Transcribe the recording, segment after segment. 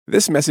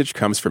This message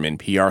comes from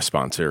NPR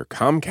sponsor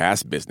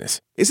Comcast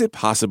Business. Is it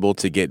possible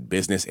to get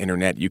business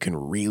internet you can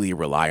really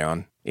rely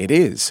on? It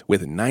is,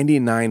 with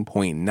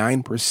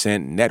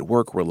 99.9%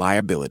 network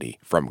reliability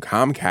from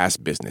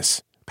Comcast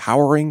Business,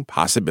 powering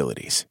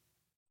possibilities.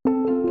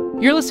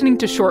 You're listening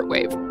to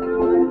Shortwave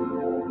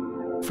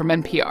from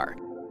NPR.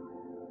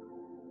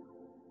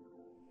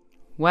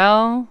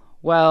 Well.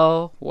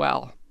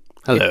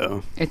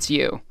 Hello. It's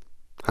you.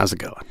 How's it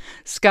going?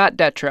 Scott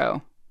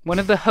Detrow, one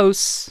of the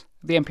hosts of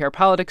the NPR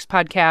Politics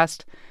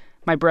podcast,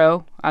 my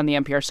bro on the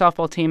NPR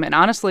softball team, and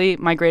honestly,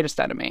 my greatest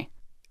enemy.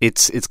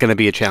 It's going to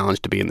be a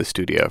challenge to be in the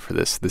studio for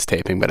this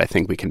taping, but I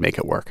think we can make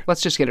it work.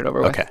 Let's just get it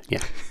over with. Okay,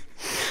 yeah.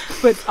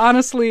 But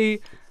honestly,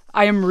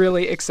 I am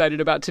really excited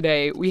about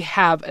today. We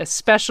have a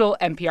special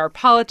NPR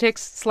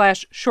Politics /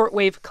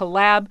 Shortwave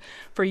collab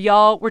for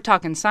y'all. We're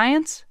talking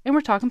science and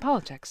we're talking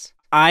politics.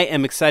 I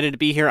am excited to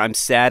be here. I'm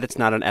sad it's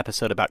not an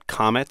episode about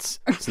comets,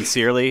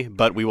 sincerely,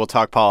 but we will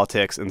talk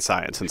politics and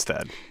science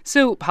instead.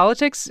 So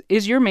politics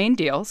is your main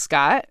deal,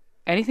 Scott.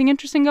 Anything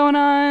interesting going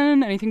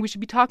on? Anything we should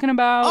be talking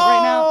about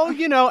right now? Oh,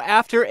 you know,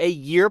 after a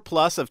year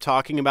plus of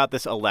talking about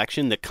this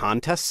election, the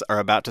contests are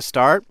about to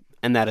start,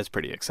 and that is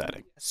pretty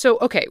exciting. So,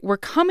 okay, we're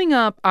coming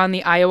up on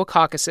the Iowa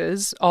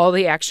caucuses. All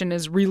the action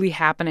is really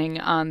happening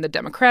on the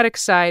Democratic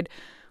side.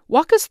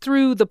 Walk us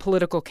through the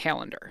political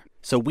calendar.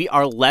 So we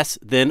are less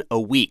than a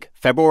week.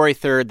 February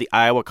 3rd, the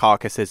Iowa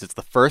caucuses. It's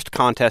the first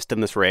contest in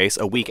this race.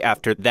 A week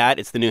after that,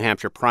 it's the New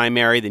Hampshire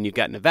primary. Then you've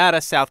got Nevada,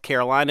 South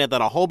Carolina,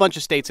 then a whole bunch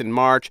of states in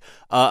March.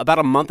 About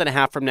a month and a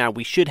half from now,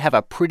 we should have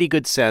a pretty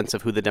good sense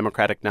of who the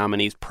Democratic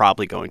nominee is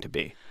probably going to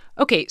be.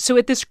 Okay, so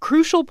at this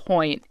crucial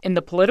point in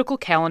the political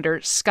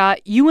calendar, Scott,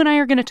 you and I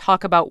are going to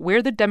talk about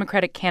where the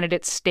Democratic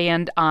candidates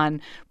stand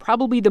on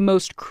probably the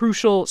most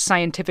crucial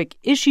scientific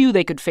issue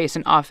they could face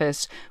in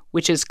office,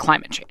 which is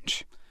climate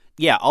change.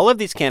 Yeah, all of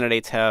these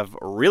candidates have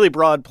really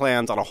broad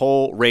plans on a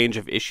whole range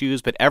of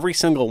issues, but every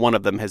single one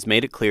of them has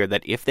made it clear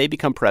that if they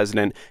become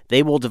president,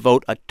 they will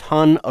devote a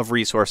ton of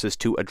resources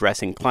to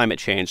addressing climate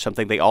change,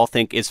 something they all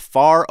think is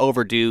far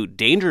overdue,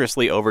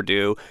 dangerously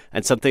overdue,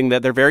 and something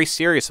that they're very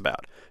serious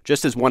about.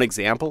 Just as one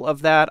example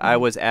of that, I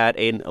was at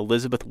an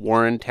Elizabeth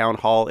Warren town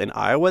hall in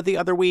Iowa the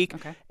other week,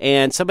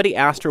 and somebody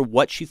asked her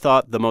what she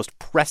thought the most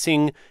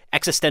pressing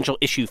existential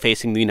issue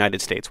facing the United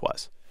States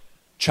was.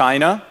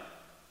 China,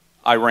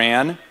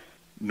 Iran,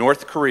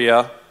 North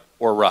Korea,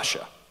 or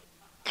Russia?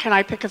 Can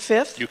I pick a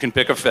fifth? You can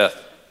pick a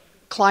fifth.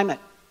 Climate.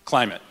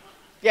 Climate.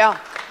 Yeah.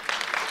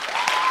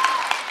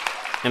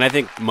 And I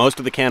think most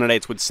of the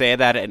candidates would say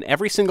that, and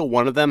every single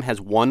one of them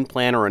has one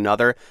plan or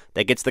another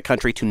that gets the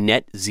country to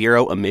net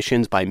zero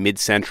emissions by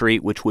mid-century,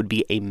 which would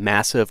be a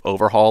massive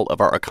overhaul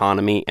of our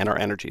economy and our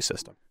energy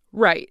system.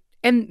 Right.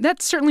 And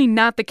that's certainly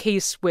not the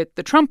case with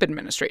the Trump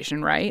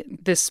administration, right?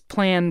 This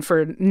plan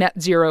for net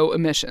zero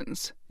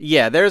emissions.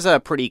 Yeah, there's a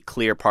pretty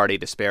clear party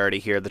disparity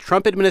here. The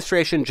Trump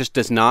administration just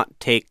does not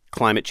take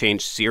climate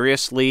change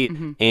seriously.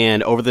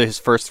 And over his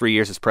first 3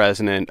 years as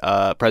president,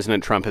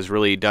 President Trump has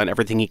really done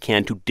everything he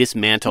can to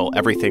dismantle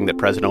everything that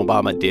President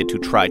Obama did to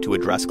try to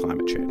address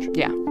climate change.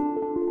 Yeah.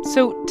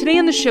 So today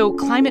on the show,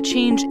 climate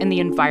change and the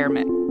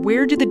environment.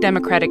 Where do the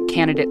Democratic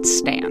candidates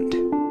stand?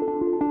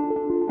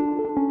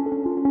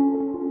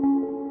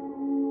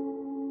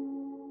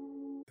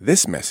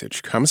 This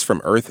message comes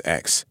from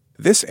EarthX.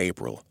 This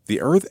April, the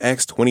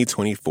EarthX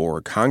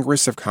 2024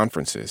 Congress of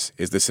Conferences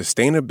is the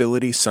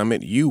sustainability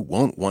summit you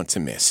won't want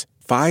to miss.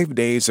 5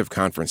 days of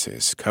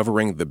conferences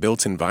covering the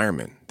built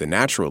environment, the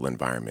natural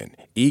environment,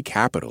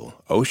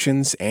 e-capital,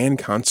 oceans, and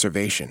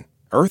conservation.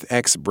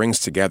 EarthX brings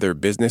together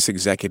business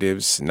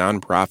executives,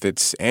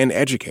 nonprofits, and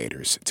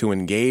educators to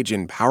engage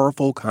in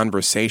powerful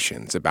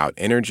conversations about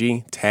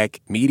energy, tech,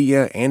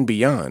 media, and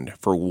beyond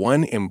for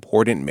one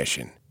important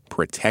mission: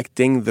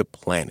 protecting the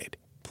planet.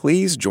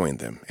 Please join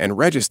them and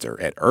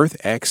register at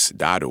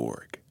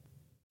earthx.org.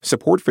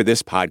 Support for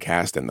this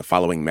podcast and the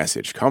following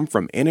message come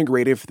from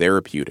Integrative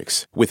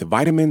Therapeutics, with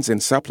vitamins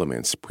and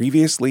supplements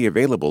previously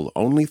available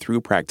only through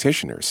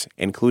practitioners,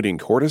 including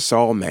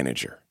Cortisol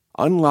Manager.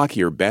 Unlock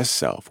your best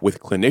self with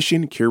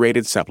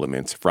clinician-curated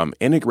supplements from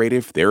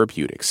Integrative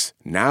Therapeutics,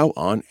 now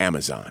on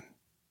Amazon.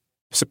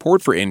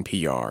 Support for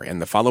NPR and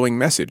the following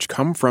message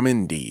come from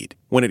Indeed.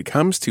 When it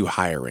comes to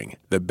hiring,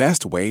 the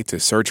best way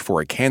to search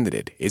for a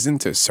candidate isn't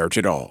to search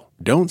at all.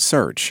 Don't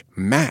search,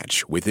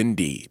 match with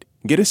Indeed.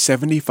 Get a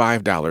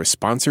 $75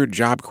 sponsored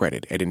job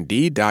credit at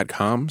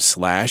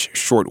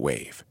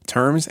Indeed.com/shortwave.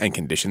 Terms and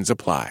conditions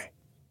apply.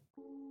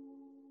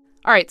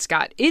 All right,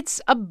 Scott, it's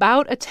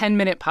about a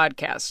 10-minute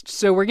podcast,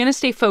 so we're going to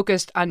stay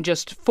focused on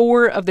just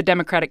 4 of the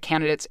Democratic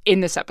candidates in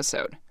this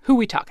episode. Who are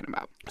we talking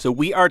about? So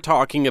we are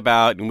talking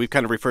about, and we've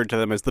kind of referred to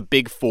them as the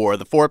Big Four,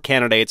 the 4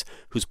 candidates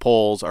whose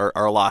polls are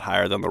a lot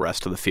higher than the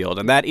rest of the field.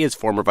 And that is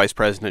former Vice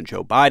President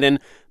Joe Biden,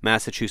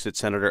 Massachusetts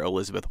Senator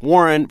Elizabeth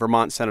Warren,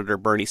 Vermont Senator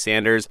Bernie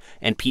Sanders,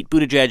 and Pete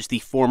Buttigieg, the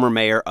former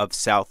mayor of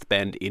South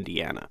Bend,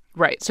 Indiana.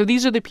 Right. So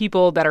these are the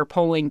people that are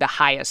polling the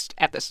highest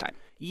at this time.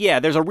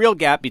 Yeah, there's a real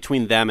gap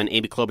between them, and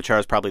Amy Klobuchar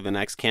is probably the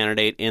next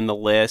candidate in the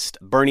list.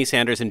 Bernie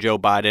Sanders and Joe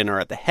Biden are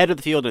at the head of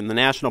the field in the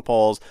national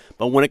polls.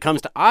 But when it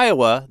comes to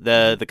Iowa,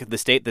 the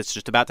state that's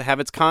just about to have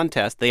its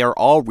contest, they are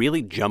all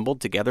really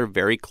jumbled together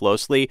very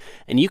closely.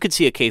 And you could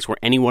see a case where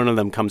any one of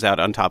them comes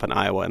out on top in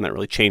Iowa, and that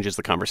really changes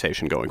the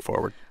conversation going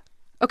forward.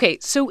 Okay,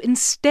 so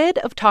instead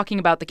of talking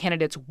about the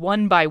candidates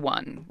one by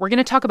one, we're going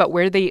to talk about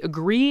where they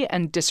agree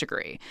and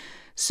disagree.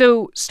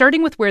 So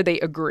starting with where they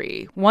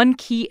agree, one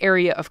key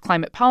area of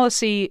climate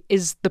policy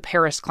is the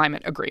Paris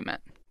Climate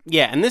Agreement.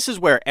 Yeah, and this is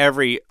where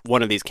every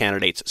one of these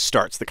candidates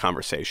starts the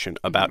conversation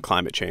about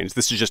climate change.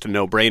 This is just a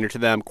no-brainer to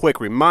them. Quick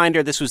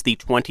reminder, this was the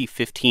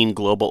 2015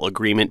 global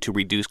agreement to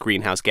reduce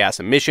greenhouse gas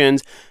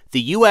emissions.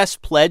 The U.S.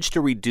 pledged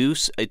to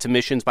reduce its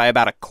emissions by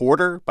about a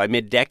quarter by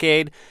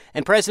mid-decade.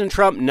 And President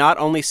Trump not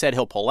only said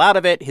he'll pull out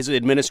of it, his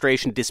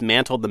administration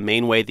dismantled the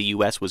main way the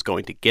U.S. was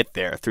going to get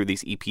there through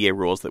these EPA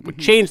rules that would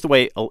change the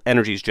way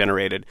energy is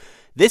generated.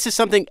 This is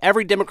something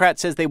every Democrat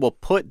says they will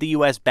put the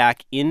U.S.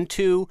 back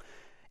into.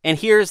 And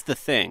here's the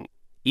thing.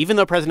 Even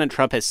though President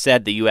Trump has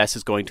said the U.S.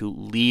 is going to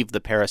leave the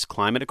Paris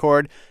Climate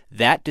Accord,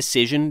 that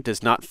decision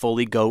does not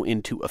fully go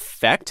into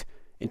effect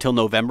until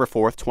November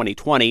 4th,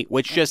 2020,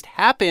 which just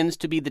happens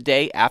to be the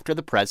day after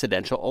the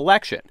presidential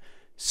election.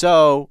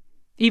 So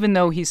even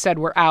though he said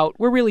we're out,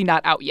 we're really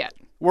not out yet.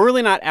 We're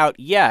really not out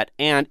yet.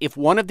 And if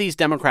one of these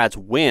Democrats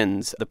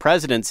wins the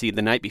presidency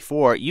the night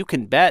before, you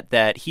can bet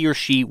that he or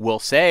she will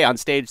say on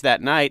stage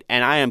that night,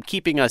 and I am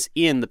keeping us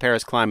in the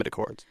Paris Climate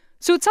Accords.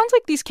 So it sounds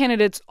like these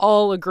candidates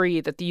all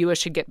agree that the U.S.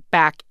 should get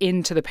back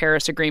into the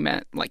Paris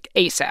Agreement, like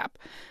ASAP,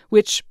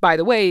 which, by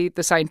the way,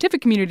 the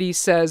scientific community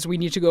says we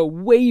need to go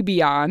way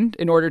beyond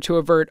in order to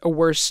avert a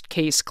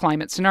worst-case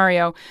climate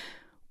scenario.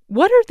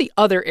 What are the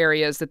other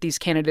areas that these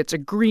candidates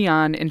agree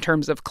on in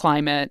terms of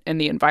climate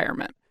and the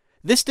environment?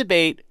 This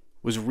debate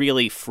was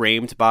really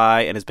framed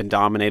by and has been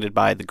dominated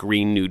by the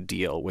Green New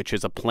Deal, which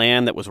is a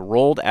plan that was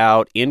rolled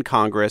out in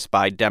Congress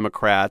by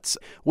Democrats,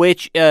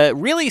 which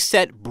really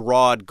set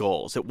broad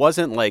goals. It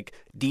wasn't like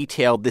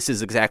detailed, this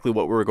is exactly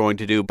what we're going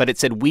to do, but it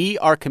said we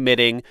are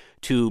committing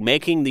to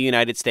making the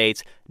United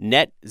States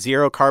net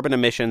zero carbon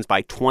emissions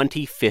by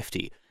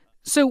 2050.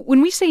 So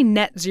when we say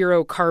net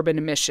zero carbon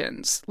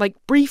emissions, like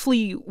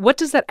briefly, what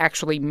does that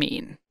actually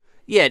mean?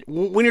 Yeah,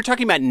 when you're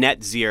talking about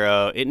net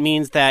zero, it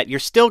means that you're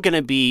still going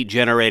to be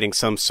generating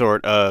some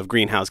sort of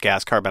greenhouse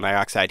gas, carbon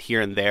dioxide here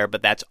and there,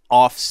 but that's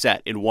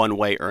offset in one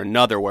way or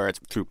another, where it's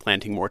through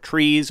planting more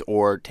trees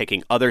or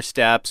taking other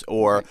steps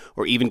or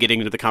even getting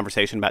into the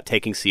conversation about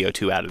taking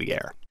CO2 out of the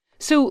air.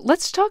 So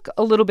let's talk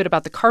a little bit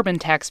about the carbon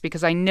tax,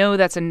 because I know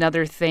that's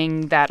another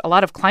thing that a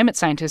lot of climate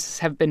scientists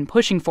have been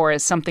pushing for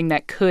as something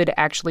that could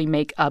actually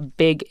make a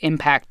big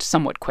impact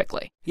somewhat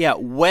quickly. Yeah,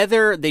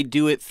 whether they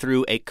do it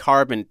through a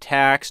carbon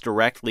tax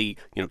directly,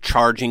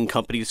 charging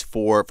companies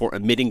for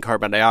emitting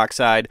carbon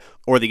dioxide,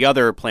 or the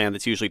other plan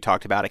that's usually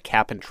talked about, a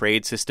cap and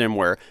trade system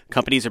where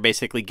companies are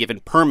basically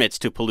given permits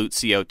to pollute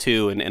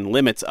CO2 and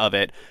limits of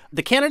it.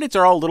 The candidates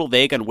are all a little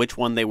vague on which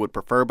one they would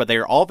prefer, but they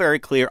are all very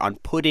clear on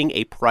putting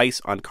a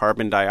price on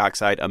carbon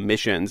dioxide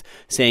emissions,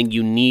 saying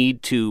you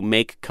need to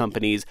make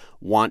companies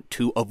want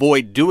to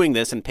avoid doing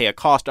this and pay a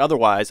cost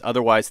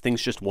otherwise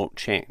things just won't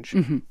change.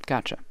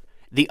 Gotcha.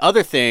 The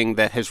other thing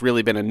that has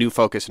really been a new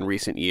focus in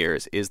recent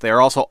years is they're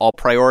also all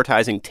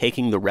prioritizing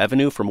taking the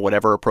revenue from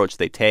whatever approach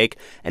they take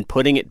and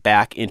putting it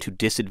back into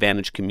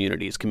disadvantaged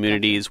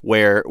communities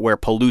where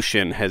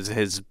pollution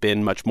has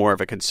been much more of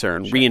a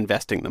concern,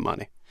 reinvesting the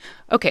money.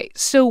 Okay,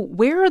 so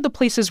where are the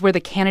places where the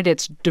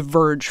candidates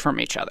diverge from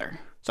each other?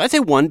 So I'd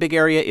say one big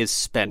area is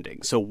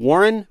spending. So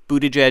Warren,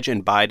 Buttigieg,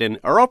 and Biden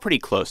are all pretty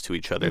close to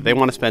each other. They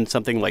want to spend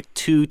something like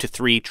 $2 to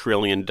 $3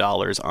 trillion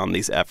on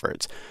these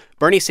efforts.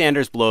 Bernie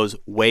Sanders blows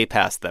way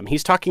past them.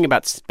 He's talking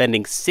about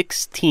spending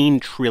 $16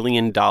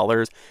 trillion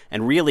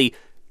and really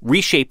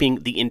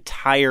reshaping the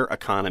entire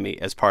economy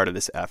as part of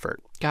this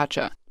effort.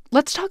 Gotcha.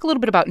 Let's talk a little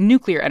bit about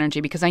nuclear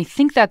energy, because I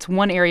think that's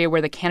one area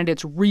where the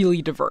candidates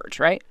really diverge,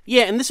 right?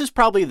 Yeah, and this is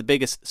probably the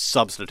biggest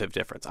substantive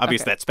difference.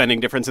 Obviously, that spending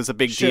difference is a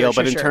big deal,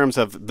 but in terms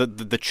of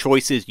the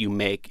choices you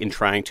make in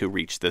trying to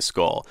reach this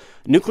goal,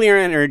 nuclear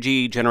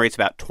energy generates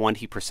about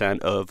 20%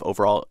 of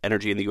overall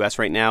energy in the U.S.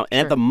 right now. And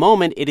at the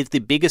moment, it is the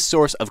biggest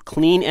source of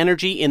clean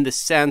energy in the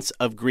sense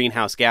of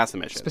greenhouse gas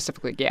emissions.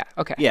 Specifically, yeah.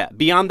 Okay. Yeah.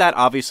 Beyond that,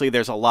 obviously,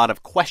 there's a lot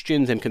of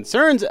questions and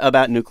concerns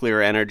about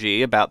nuclear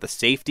energy, about the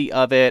safety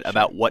of it,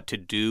 about what to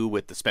do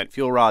with the spent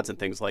fuel rods and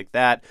things like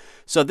that.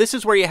 So this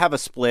is where you have a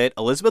split.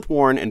 Elizabeth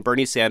Warren and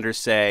Bernie Sanders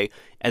say,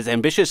 as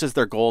ambitious as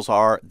their goals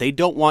are, they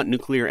don't want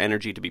nuclear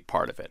energy to be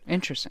part of it.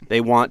 Interesting. They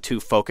want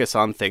to focus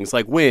on things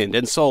like wind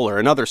and solar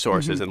and other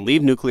sources and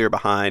leave nuclear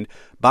behind.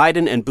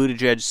 Biden and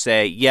Buttigieg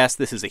say, yes,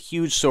 this is a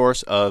huge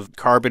source of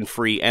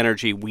carbon-free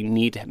energy. We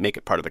need to make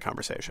it part of the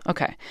conversation.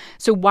 Okay.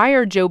 So why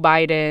are Joe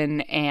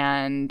Biden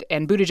and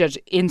Buttigieg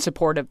in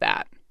support of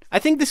that? I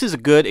think this is a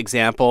good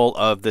example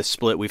of the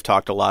split we've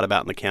talked a lot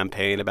about in the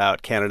campaign,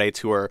 about candidates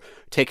who are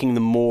taking the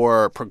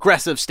more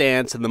progressive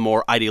stance and the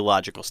more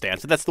ideological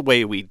stance. And that's the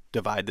way we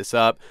divide this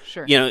up.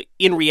 Sure.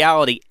 In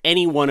reality,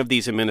 any one of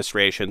these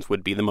administrations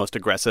would be the most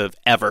aggressive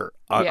ever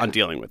on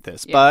dealing with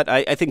this. Yeah. But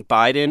I think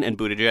Biden and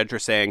Buttigieg are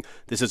saying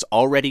this is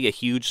already a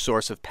huge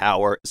source of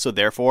power. So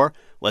therefore,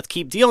 let's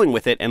keep dealing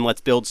with it and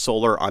let's build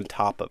solar on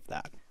top of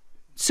that.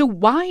 So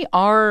why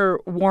are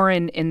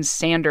Warren and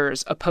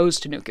Sanders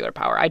opposed to nuclear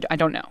power? I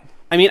don't know.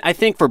 I mean, I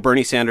think for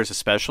Bernie Sanders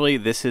especially,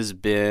 this has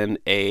been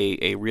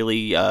a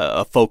really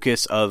a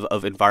focus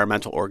of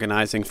environmental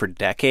organizing for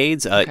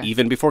decades.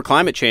 Even before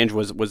climate change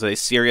was a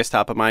serious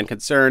top-of-mind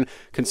concern.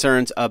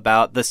 Concerns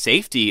about the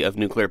safety of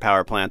nuclear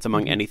power plants,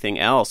 among anything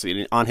else.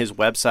 On his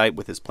website,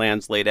 with his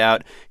plans laid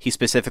out, he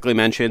specifically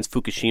mentions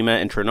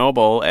Fukushima and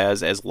Chernobyl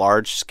as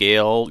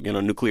large-scale,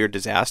 nuclear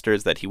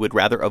disasters that he would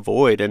rather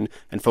avoid and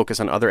focus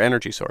on other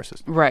energy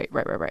sources. Right.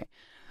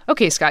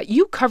 Okay, Scott,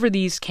 you cover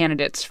these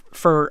candidates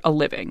for a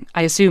living,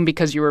 I assume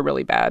because you were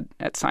really bad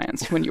at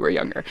science when you were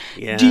younger.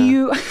 Yeah. Do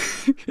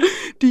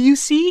you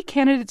see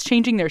candidates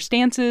changing their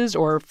stances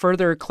or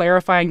further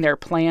clarifying their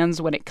plans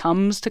when it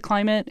comes to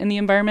climate and the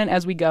environment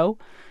as we go?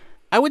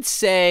 I would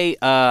say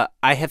I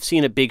have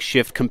seen a big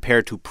shift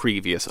compared to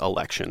previous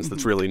elections.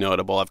 That's really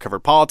notable. I've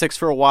covered politics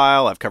for a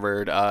while. I've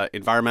covered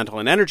environmental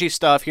and energy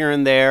stuff here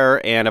and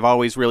there, and I've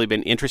always really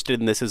been interested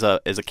in this as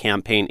a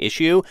campaign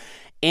issue.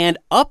 And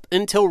up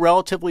until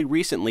relatively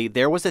recently,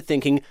 there was a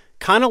thinking,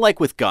 kind of like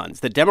with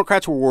guns. The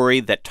Democrats were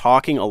worried that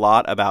talking a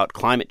lot about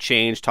climate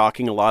change,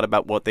 talking a lot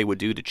about what they would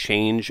do to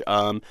change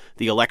the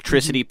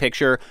electricity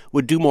picture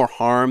would do more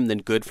harm than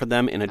good for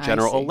them in a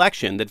general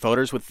election. That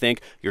voters would think,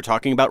 you're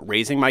talking about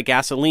raising my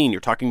gasoline, you're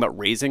talking about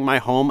raising my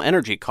home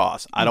energy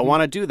costs. I don't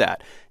want to do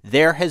that.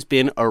 There has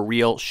been a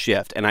real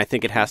shift, and I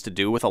think it has to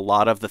do with a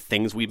lot of the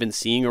things we've been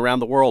seeing around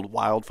the world,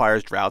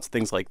 wildfires, droughts,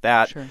 things like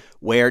that,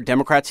 where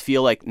Democrats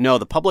feel like, no,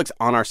 the public's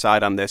on our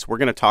side on this. We're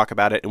going to talk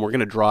about it, and we're going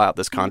to draw out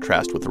this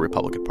contrast with the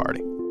Republican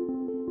Party.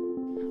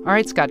 All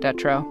right, Scott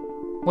Detrow,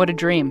 what a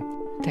dream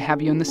to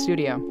have you in the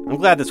studio. I'm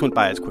glad this went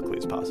by as quickly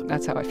as possible.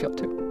 That's how I feel,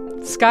 too.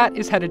 Scott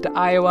is headed to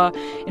Iowa.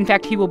 In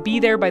fact, he will be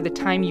there by the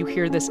time you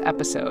hear this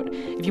episode.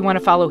 If you want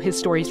to follow his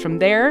stories from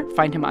there,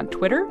 find him on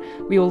Twitter.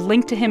 We will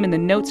link to him in the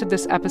notes of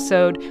this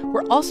episode.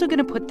 We're also going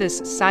to put this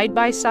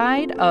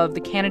side-by-side of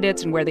the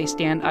candidates and where they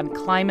stand on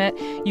climate.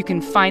 You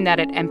can find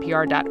that at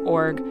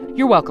npr.org.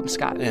 You're welcome,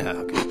 Scott. Yeah,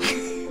 okay.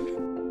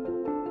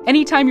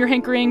 Anytime you're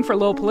hankering for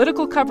low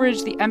political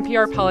coverage, the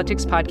NPR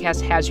Politics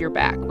Podcast has your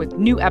back with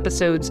new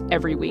episodes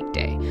every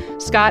weekday.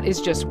 Scott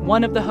is just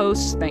one of the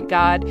hosts, thank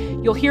God.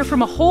 You'll hear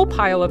from a whole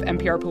pile of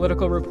NPR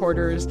political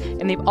reporters,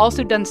 and they've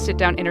also done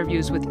sit-down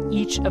interviews with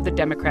each of the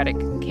Democratic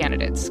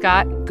candidates.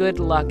 Scott, good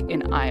luck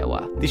in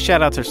Iowa. These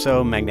shout-outs are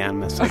so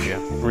magnanimous of you.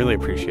 Really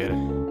appreciate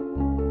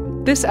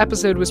it. This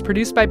episode was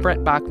produced by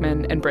Brent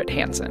Bachman and Britt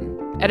Hansen,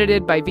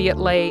 edited by Viet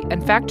Le,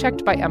 and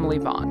fact-checked by Emily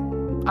Vaughn.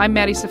 I'm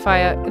Maddie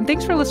Sofia, and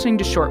thanks for listening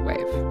to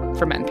Shortwave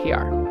from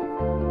NPR.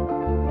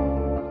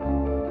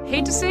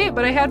 Hate to say it,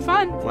 but I had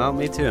fun. Well,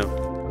 me too.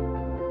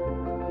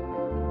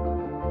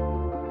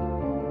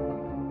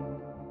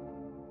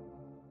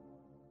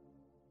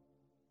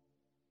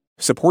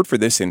 Support for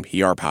this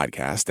NPR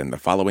podcast and the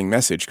following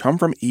message come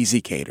from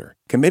ezCater,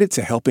 committed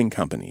to helping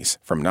companies,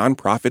 from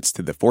nonprofits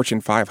to the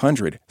Fortune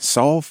 500,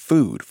 solve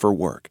food for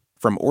work.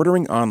 From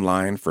ordering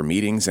online for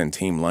meetings and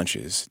team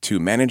lunches to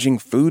managing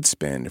food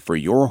spend for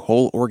your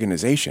whole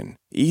organization,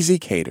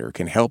 ezCater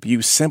can help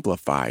you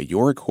simplify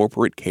your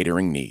corporate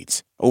catering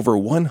needs. Over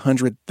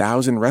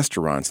 100,000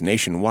 restaurants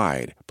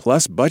nationwide,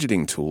 plus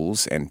budgeting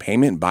tools and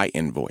payment by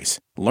invoice.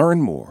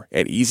 Learn more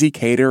at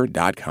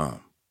ezcater.com.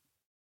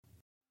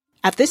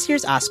 At this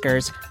year's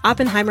Oscars,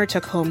 Oppenheimer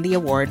took home the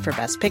award for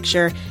Best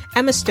Picture,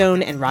 Emma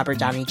Stone and Robert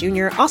Downey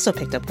Jr. also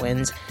picked up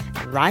wins,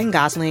 and Ryan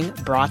Gosling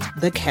brought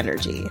the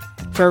Kenergy.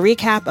 For a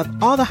recap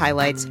of all the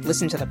highlights,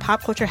 listen to the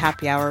Pop Culture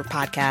Happy Hour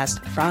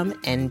podcast from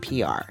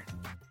NPR.